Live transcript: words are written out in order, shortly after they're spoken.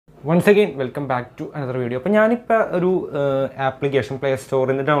Once again, welcome back to another video. അപ്പോൾ ഞാനിപ്പോൾ ഒരു ആപ്ലിക്കേഷൻ പ്ലേ സ്റ്റോറിൽ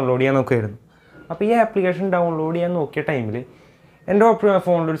നിന്ന് ഡൗൺലോഡ് ചെയ്യാൻ നോക്കുമായിരുന്നു. അപ്പോൾ ഈ ആപ്ലിക്കേഷൻ ഡൗൺലോഡ് ചെയ്യാൻ നോക്കിയ ടൈമിൽ എൻ്റെ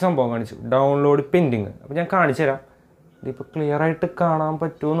ഫോണിലൊരു സംഭവം കാണിച്ചു, ഡൗൺലോഡ് പെൻഡിങ്. അപ്പോൾ ഞാൻ കാണിച്ചു തരാം. ഇതിപ്പോൾ ക്ലിയർ ആയിട്ട് കാണാൻ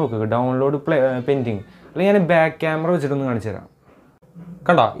പറ്റുമോ നോക്കുക. ഡൗൺലോഡ് പെൻഡിങ് അല്ലെങ്കിൽ ഞാൻ ബാക്ക് ക്യാമറ വെച്ചിട്ടൊന്ന് കാണിച്ചു തരാം.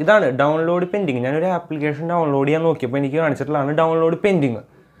 കണ്ടോ, ഇതാണ് ഡൗൺലോഡ് പെൻഡിങ്. ഞാനൊരു ആപ്ലിക്കേഷൻ ഡൗൺലോഡ് ചെയ്യാൻ നോക്കിയപ്പോൾ എനിക്ക് കാണിച്ചിട്ടുള്ളതാണ് ഡൗൺലോഡ് പെൻഡിങ്.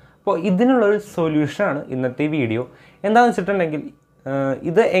 അപ്പോൾ ഇതിനുള്ളൊരു സൊല്യൂഷനാണ് ഇന്നത്തെ വീഡിയോ. എന്താണെന്ന് വെച്ചിട്ടുണ്ടെങ്കിൽ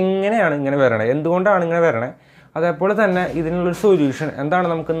ഇത് എങ്ങനെയാണ് ഇങ്ങനെ വരണേ, എന്തുകൊണ്ടാണ് ഇങ്ങനെ വരണേ, അതേപോലെ തന്നെ ഇതിനുള്ളൊരു സൊല്യൂഷൻ എന്താണ്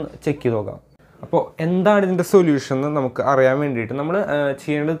നമുക്കൊന്ന് ചെക്ക് ചെയ്ത് നോക്കാം. അപ്പോൾ എന്താണ് ഇതിൻ്റെ സൊല്യൂഷൻ എന്ന് നമുക്ക് അറിയാൻ വേണ്ടിയിട്ട് നമ്മൾ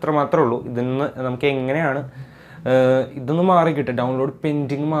ചെയ്യേണ്ടത് ഇത്ര മാത്രമേ ഉള്ളൂ. ഇതിന്ന് നമുക്ക് എങ്ങനെയാണ് ഇതൊന്ന് മാറിക്കിട്ടുക, ഡൗൺലോഡ്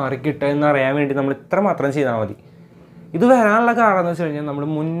പെൻഡിങ് മാറിക്കിട്ടുക എന്നറിയാൻ വേണ്ടി നമ്മൾ ഇത്ര മാത്രം ചെയ്താൽ മതി. ഇത് വരാനുള്ള കാരണം എന്ന് വെച്ച് കഴിഞ്ഞാൽ നമ്മൾ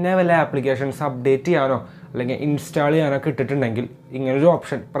മുന്നേ വല്ല ആപ്ലിക്കേഷൻസ് അപ്ഡേറ്റ് ചെയ്യാനോ അല്ലെങ്കിൽ ഇൻസ്റ്റാൾ ചെയ്യാനോ ഒക്കെ ഇട്ടിട്ടുണ്ടെങ്കിൽ ഇങ്ങനൊരു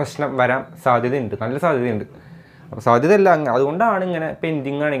ഓപ്ഷൻ പ്രശ്നം വരാൻ സാധ്യതയുണ്ട്, നല്ല സാധ്യതയുണ്ട്. അപ്പോൾ സാധ്യതയല്ല, അതുകൊണ്ടാണ് ഇങ്ങനെ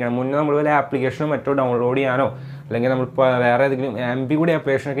പെൻഡിങ് കാണിക്കണം. മുന്നേ നമ്മൾ വല്ല ആപ്ലിക്കേഷനോ മറ്റോ ഡൗൺലോഡ് ചെയ്യാനോ അല്ലെങ്കിൽ നമ്മളിപ്പോൾ വേറെ ഏതെങ്കിലും MB കൂടി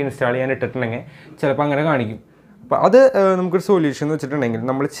ആപ്ലിക്കേഷനൊക്കെ ഇൻസ്റ്റാൾ ചെയ്യാൻ ഇട്ടിട്ടുണ്ടെങ്കിൽ ചിലപ്പോൾ അങ്ങനെ കാണിക്കും. അപ്പോൾ അത് നമുക്കൊരു സൊല്യൂഷൻ എന്ന് വെച്ചിട്ടുണ്ടെങ്കിൽ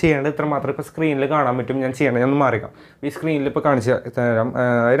നമ്മൾ ചെയ്യേണ്ടത് ഇത്ര മാത്രം ഇപ്പോൾ സ്ക്രീനിൽ കാണാൻ പറ്റും. ഞാൻ ചെയ്യേണ്ടത് ഞാൻ മാറിക്കാം. ഈ സ്ക്രീനിൽ ഇപ്പോൾ കാണിച്ചു തരാം.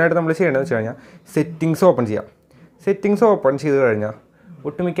 അതിനായിട്ട് നമ്മൾ ചെയ്യേണ്ടതെന്ന് വെച്ച് കഴിഞ്ഞാൽ സെറ്റിങ്സ് ഓപ്പൺ ചെയ്യാം. സെറ്റിങ്സ് ഓപ്പൺ ചെയ്ത് കഴിഞ്ഞാൽ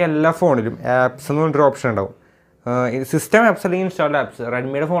ഒട്ടുമിക്ക എല്ലാ ഫോണിലും ആപ്സ് എന്ന് പറഞ്ഞൊരു ഓപ്ഷൻ ഉണ്ടാവും. സിസ്റ്റം ആപ്സ് അല്ലെങ്കിൽ ഇൻസ്റ്റാൾഡ് ആപ്സ്.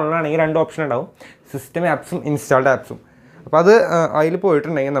 റെഡ്മിയുടെ ഫോണിലാണെങ്കിൽ 2 ഓപ്ഷൻ ഉണ്ടാവും, സിസ്റ്റം ആപ്സും ഇൻസ്റ്റാൾഡ് ആപ്സും. അപ്പോൾ അത് അതിൽ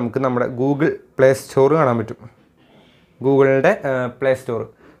പോയിട്ടുണ്ടെങ്കിൽ നമുക്ക് നമ്മുടെ ഗൂഗിൾ പ്ലേ സ്റ്റോർ കാണാൻ പറ്റും, ഗൂഗിളിൻ്റെ പ്ലേ സ്റ്റോർ.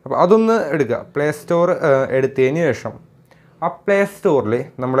 അപ്പോൾ അതൊന്ന് എടുക്കുക. പ്ലേ സ്റ്റോർ എടുത്തതിന് ശേഷം ആ പ്ലേ സ്റ്റോറിൽ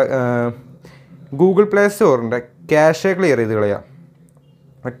നമ്മുടെ ഗൂഗിൾ പ്ലേ സ്റ്റോറിൻ്റെ ക്യാഷെ ക്ലിയർ ചെയ്ത് കളയാം.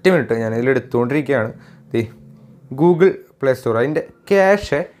 ഒറ്റ മിനിറ്റ്, ഞാനിതിൽ എടുത്തുകൊണ്ടിരിക്കുകയാണ്. ഗൂഗിൾ പ്ലേ സ്റ്റോർ അതിൻ്റെ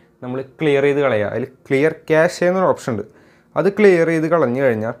ക്യാഷെ നമ്മൾ ക്ലിയർ ചെയ്ത് കളയുക. അതിൽ ക്ലിയർ ക്യാഷ് എന്നൊരു ഓപ്ഷൻ ഉണ്ട്. അത് ക്ലിയർ ചെയ്ത് കളഞ്ഞു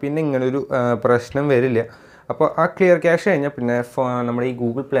കഴിഞ്ഞാൽ പിന്നെ ഇങ്ങനൊരു പ്രശ്നം വരില്ല. അപ്പോൾ ആ ക്ലിയർ ക്യാഷ് കഴിഞ്ഞാൽ പിന്നെ നമ്മുടെ ഈ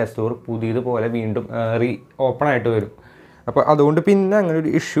ഗൂഗിൾ പ്ലേ സ്റ്റോർ പുതിയതുപോലെ വീണ്ടും ഓപ്പൺ ആയിട്ട് വരും. അപ്പോൾ അതുകൊണ്ട് പിന്നെ അങ്ങനെ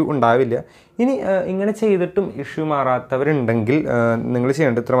ഒരു ഇഷ്യൂ ഉണ്ടാവില്ല. ഇനി ഇങ്ങനെ ചെയ്തിട്ടും ഇഷ്യൂ മാറാത്തവരുണ്ടെങ്കിൽ നിങ്ങൾ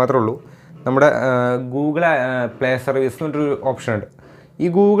ചെയ്യേണ്ടത് ഇത്ര മാത്രമേ ഉള്ളൂ. നമ്മുടെ ഗൂഗിൾ പ്ലേ സർവീസ് എന്ന് പറഞ്ഞൊരു ഓപ്ഷൻ ഉണ്ട്. ഈ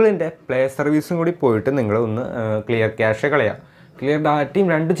ഗൂഗിളിൻ്റെ പ്ലേ സർവീസും കൂടി പോയിട്ട് നിങ്ങൾ ഒന്ന് ക്ലിയർ ക്യാഷെ കളയാം. ക്ലിയർ ഡാറ്റയും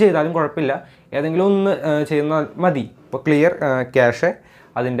രണ്ടും ചെയ്താലും കുഴപ്പമില്ല, ഏതെങ്കിലും ഒന്ന് ചെയ്യുന്നാൽ മതി. ഇപ്പോൾ ക്ലിയർ ക്യാഷെ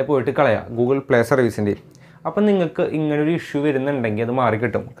അതിൻ്റെ പോയിട്ട് കളയാം, ഗൂഗിൾ പ്ലേ സർവീസിൻ്റെ. അപ്പം നിങ്ങൾക്ക് ഇങ്ങനൊരു ഇഷ്യൂ വരുന്നുണ്ടെങ്കിൽ അത്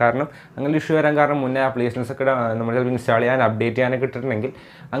മാറിക്കിട്ടും. കാരണം അങ്ങനെ ഇഷ്യൂ വരാൻ കാരണം മുന്നേ ആപ്ലിക്കേഷൻസൊക്കെ നമ്മൾ ഇൻസ്റ്റാൾ ചെയ്യാൻ അപ്ഡേറ്റ് ചെയ്യാനൊക്കെ ഇട്ടിട്ടുണ്ടെങ്കിൽ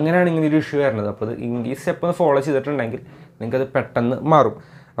അങ്ങനെയാണ് ഇങ്ങനൊരു ഇഷ്യൂ വരുന്നത്. അപ്പോൾ അത് ഈ സ്റ്റെപ്പ് ഒന്ന് ഫോളോ ചെയ്തിട്ടുണ്ടെങ്കിൽ നിങ്ങൾക്കത് പെട്ടെന്ന് മാറും.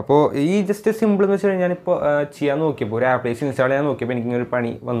 അപ്പോൾ ഈ ജസ്റ്റ് സിമ്പിൾ എന്ന് വെച്ച് കഴിഞ്ഞാൽ ഞാനിപ്പോൾ ചെയ്യാൻ നോക്കിയപ്പോൾ ഒരു ആപ്ലിക്കേഷൻ ഇൻസ്റ്റാൾ ചെയ്യാൻ നോക്കിയപ്പോൾ എനിക്കിങ്ങനൊരു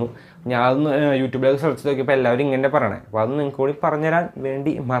പണി വന്നു. ഞാനതൊന്ന് യൂട്യൂബിലൊക്കെ സെർച്ച് നോക്കിയപ്പോൾ എല്ലാവരും ഇങ്ങനെ പറയണേ. അപ്പോൾ അത് നിങ്ങൾക്ക് കൂടി പറഞ്ഞുതരാൻ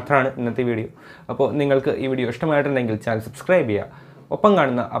വേണ്ടി മാത്രമാണ് ഇന്നത്തെ വീഡിയോ. അപ്പോൾ നിങ്ങൾക്ക് ഈ വീഡിയോ ഇഷ്ടമായിട്ടുണ്ടെങ്കിൽ ചാനൽ സബ്സ്ക്രൈബ് ചെയ്യുക, ഒപ്പം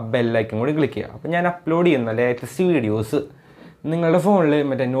കാണുന്ന ആ ബെല്ലൈക്കൺ കൂടി ക്ലിക്ക് ചെയ്യുക. അപ്പോൾ ഞാൻ അപ്ലോഡ് ചെയ്യുന്ന ലേറ്റസ്റ്റ് വീഡിയോസ് നിങ്ങളുടെ ഫോണിൽ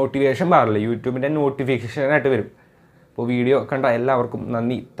മറ്റേ നോട്ടിഫിക്കേഷൻ ബാറിൽ യൂട്യൂബിൻ്റെ നോട്ടിഫിക്കേഷനായിട്ട് വരും. അപ്പോൾ വീഡിയോ കണ്ട എല്ലാവർക്കും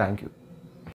നന്ദി, താങ്ക് യു.